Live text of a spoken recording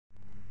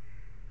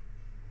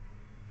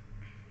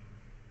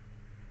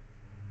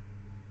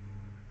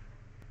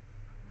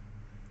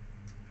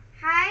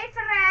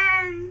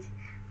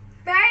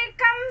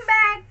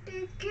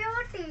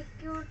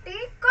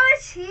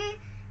she,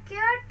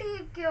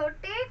 cutie,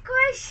 cutie,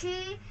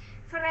 cushy.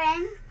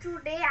 Friends,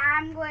 today I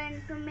am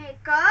going to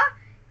make a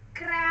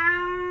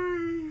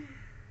crown.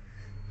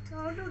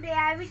 So today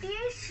I will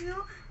teach you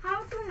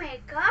how to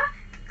make a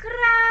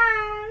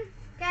crown.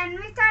 Can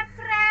we start,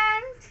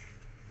 friends?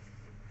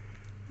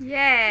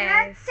 Yes.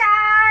 Let's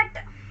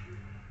start.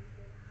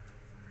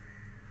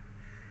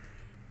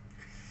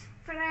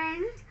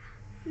 Friends,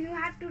 you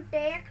have to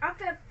take a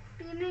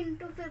 15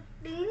 into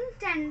 15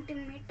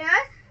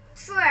 centimeters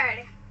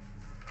thread.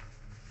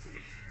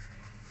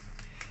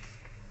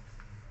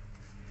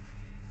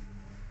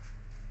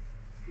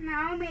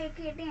 Now make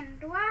it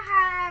into a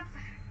half.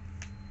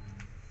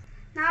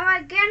 Now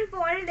again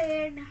fold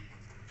it.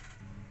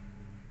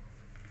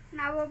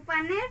 Now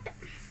open it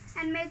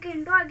and make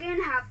into again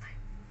half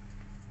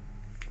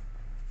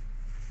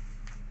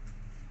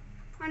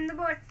on the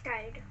both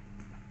side.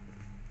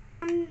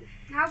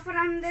 Now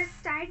from this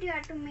side you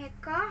have to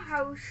make a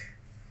house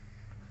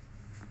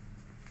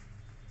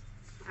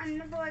on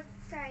the both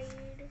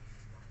side.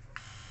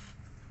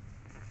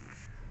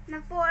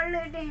 Now fold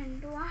it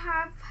into a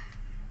half.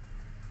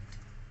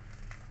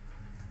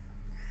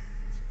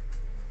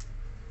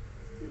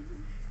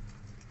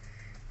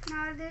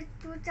 Now these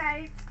two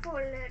sides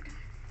folded.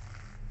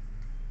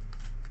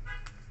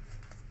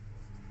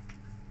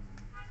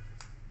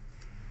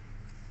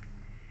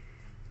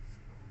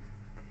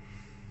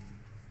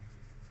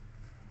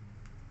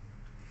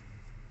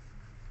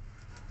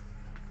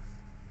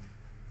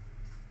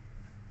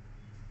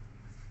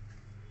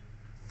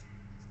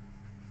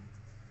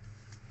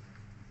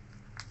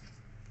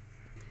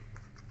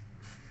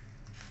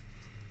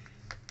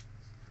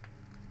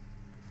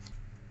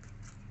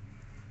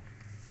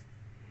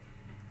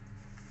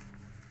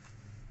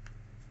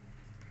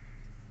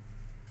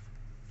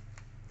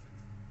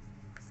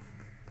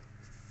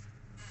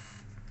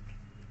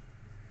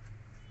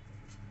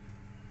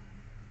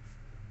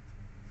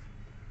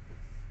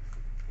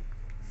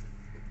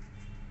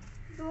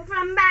 Do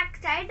from back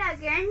side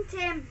again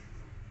same.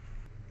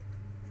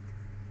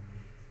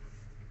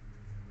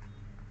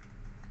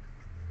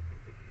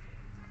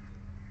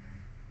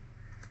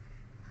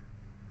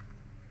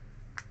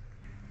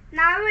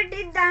 Now it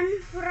is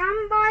done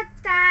from both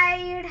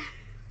sides.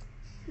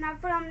 Now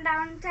from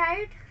down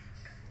side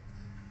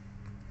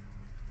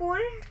pull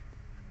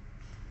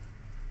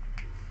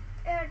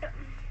it.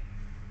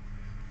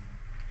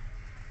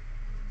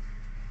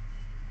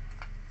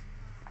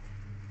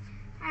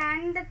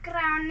 And the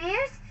crown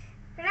is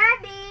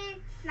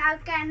ready. Now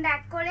can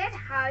decorate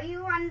how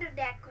you want to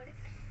decorate.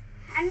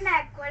 And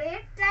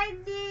decorate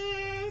like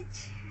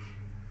this.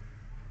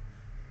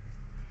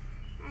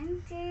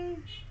 And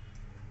change.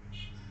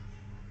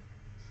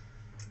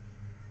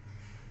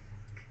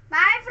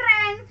 Bye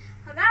friends,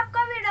 अगर आपको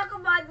video को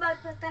बहुत बहुत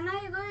पसंद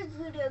आए तो इस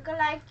video को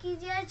लाइक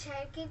कीजिए,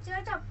 शेयर कीजिए,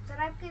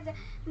 सब्सक्राइब कीजिए.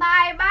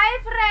 Bye bye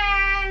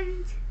friends.